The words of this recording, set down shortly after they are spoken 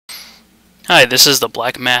Hi, this is the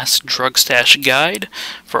Black Mass Drug Stash Guide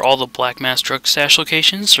for all the Black Mass Drug Stash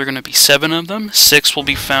locations. There are going to be 7 of them. 6 will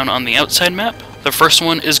be found on the outside map. The first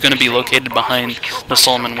one is going to be located behind the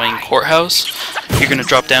Solomon Wayne Courthouse. You're going to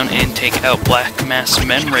drop down and take out Black Mass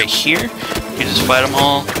men right here. You just fight them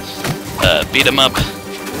all, beat them up,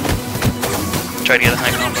 try to get a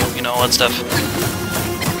high combo, you know, all that stuff.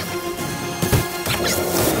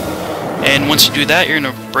 And once you do that, you're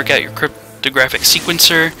going to break out your cryptographic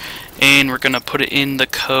sequencer, and we're going to put it in the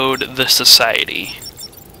code The Society.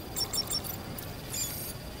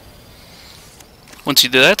 Once you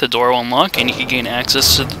do that, the door will unlock and you can gain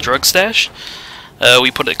access to the drug stash. We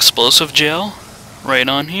put explosive gel right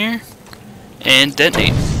on here and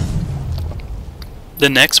detonate. The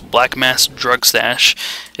next Black Mass drug stash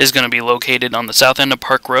is going to be located on the south end of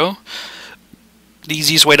Park Row. The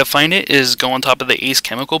easiest way to find it is go on top of the Ace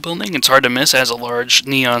Chemical building. It's hard to miss. It has a large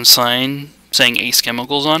neon sign saying Ace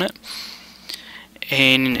Chemicals on it.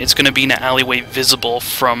 And it's going to be in an alleyway visible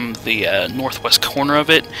from the northwest corner of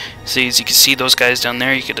it. See, as you can see those guys down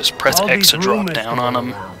there, you can just press X to drop down on them.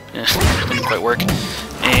 Yeah, didn't quite work.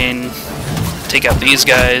 And take out these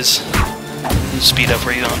guys. And speed up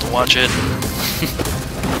where you don't have to watch it.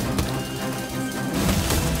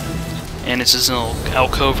 And it's this little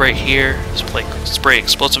alcove right here. Spray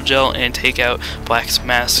explosive gel and take out Black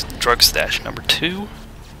Mass drug stash number 2.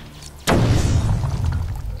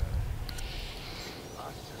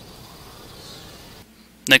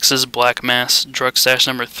 Next is Black Mass drug stash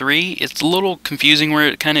number 3. It's a little confusing where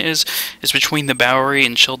it kind of is. It's between the Bowery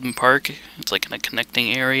and Sheldon Park. It's like in a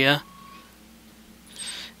connecting area.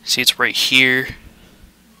 See, it's right here.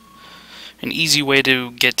 An easy way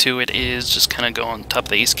to get to it is just kind of go on top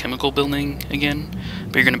of the Ace Chemical building again.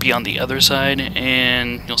 But you're going to be on the other side,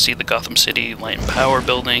 and you'll see the Gotham City Light and Power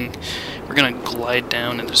building. We're going to glide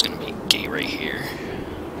down, and there's going to be a gate right here.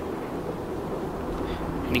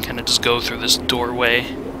 And you kind of just go through this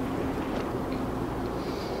doorway.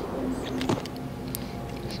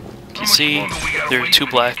 You can see there are 2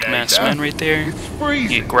 Black Mass men right there.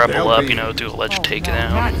 You grapple up, you know, do a ledge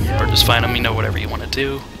takedown, or just find them, you know, whatever you want to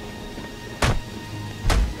do.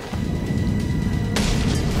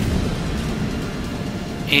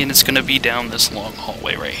 And it's going to be down this long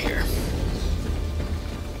hallway right here.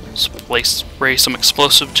 Spray some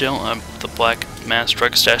explosive gel on the Black Mass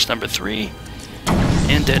drug stash number 3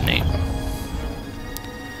 and detonate.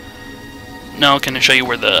 Now I'm going to show you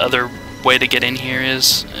where the other way to get in here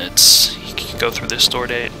is. You can go through this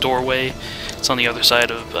doorway. It's on the other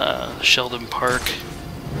side of Sheldon Park,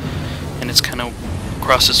 and it's kind of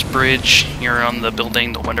across this bridge. You're on the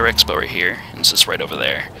building, the Wonder Expo right here, and it's just right over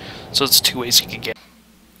there. So it's 2 ways you can get.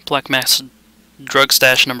 Black Mass drug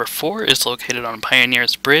stash number 4 is located on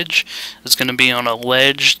Pioneers Bridge. It's going to be on a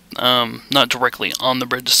ledge, not directly on the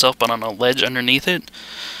bridge itself, but on a ledge underneath it.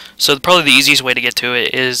 So probably the easiest way to get to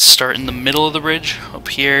it is start in the middle of the bridge, up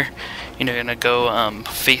here. You're going to go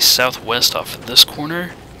face southwest off of this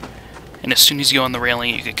corner. And as soon as you go on the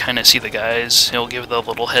railing, you can kind of see the guys. It'll give the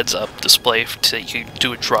little heads up display so you can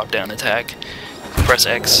do a drop down attack. Press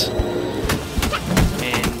X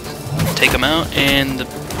and take them out, and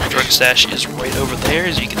the drug stash is right over there,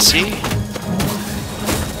 as you can see.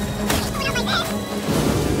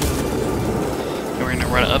 And we're going to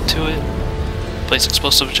run up to it, place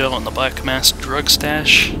explosive gel on the Black Mass drug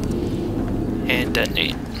stash, and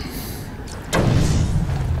detonate.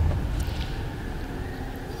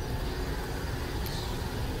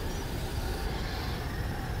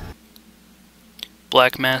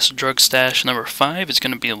 Black Mass drug stash number 5 is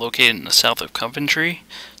going to be located in the south of Coventry,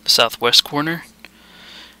 the southwest corner.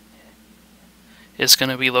 It's going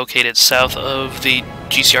to be located south of the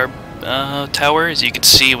GCR tower. As you can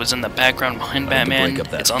see, it was in the background behind Batman.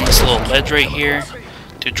 It's on this little ledge right here.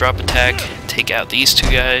 To drop attack, take out these 2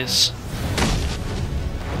 guys,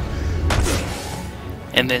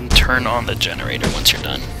 and then turn on the generator once you're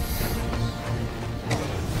done.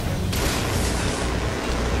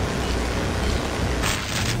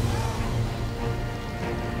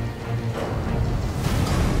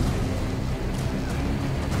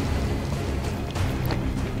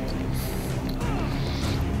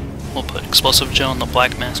 We'll put explosive gel on the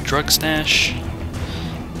Black Mass drug stash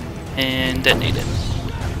and detonate it.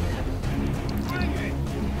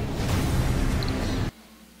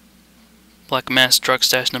 Black Mass drug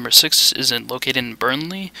stash number 6 is located in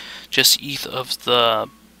Burnley, just east of the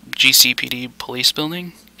GCPD police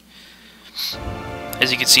building.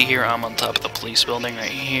 As you can see here, I'm on top of the police building right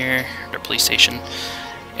here, their police station,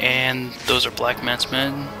 and those are Black Mass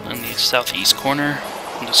men on the southeast corner.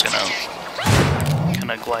 I'm just gonna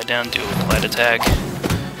kind of glide down, do a glide attack,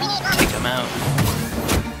 take them out.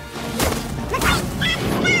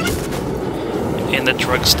 And the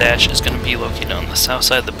drug stash is going to be located on the south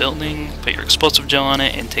side of the building. Put your explosive gel on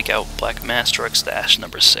it and take out Black Mass drug stash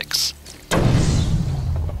number 6. The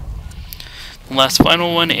last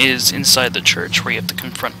final one is inside the church where you have to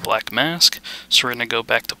confront Black Mask. So we're going to go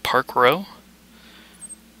back to Park Row.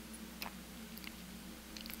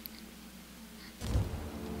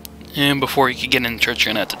 And before you can get in the church,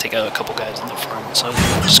 you're going to have to take out a couple guys in the front. So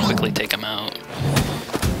just quickly take them out.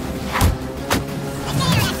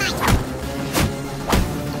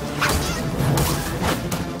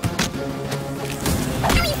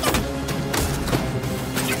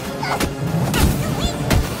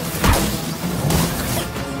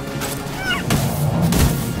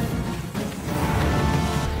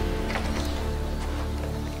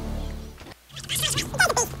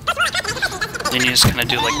 Then you just kind of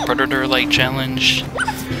do like Predator-like challenge,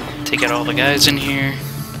 take out all the guys in here,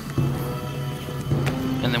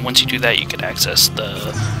 and then once you do that you can access the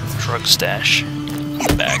drug stash in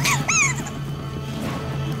the back.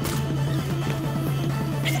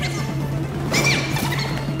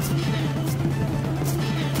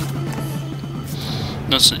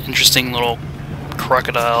 That's an interesting little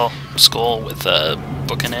crocodile skull with a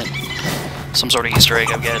book in it. Some sort of Easter egg,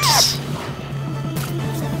 I guess.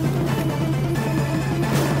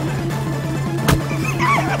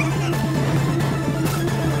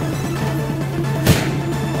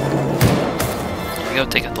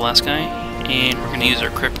 Take out the last guy, and we're going to use our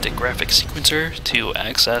cryptographic sequencer to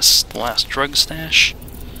access the last drug stash.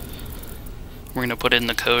 We're going to put in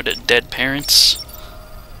the code dead parents.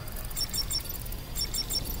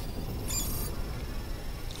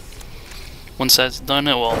 Once that's done,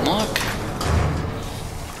 it will unlock.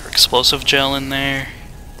 Our explosive gel in there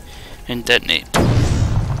and detonate.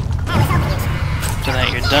 After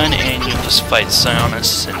that you're done, and you'll just fight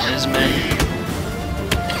Sionis and his men.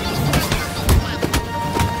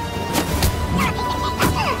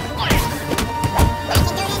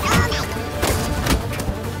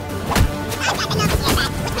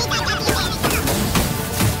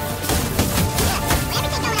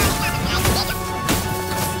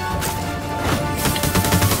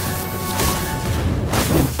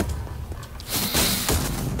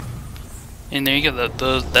 And there you go,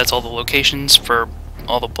 that's all the locations for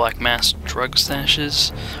all the Black Mass drug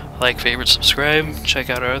stashes. Like, favorite, subscribe, check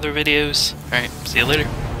out our other videos. Alright, see you later.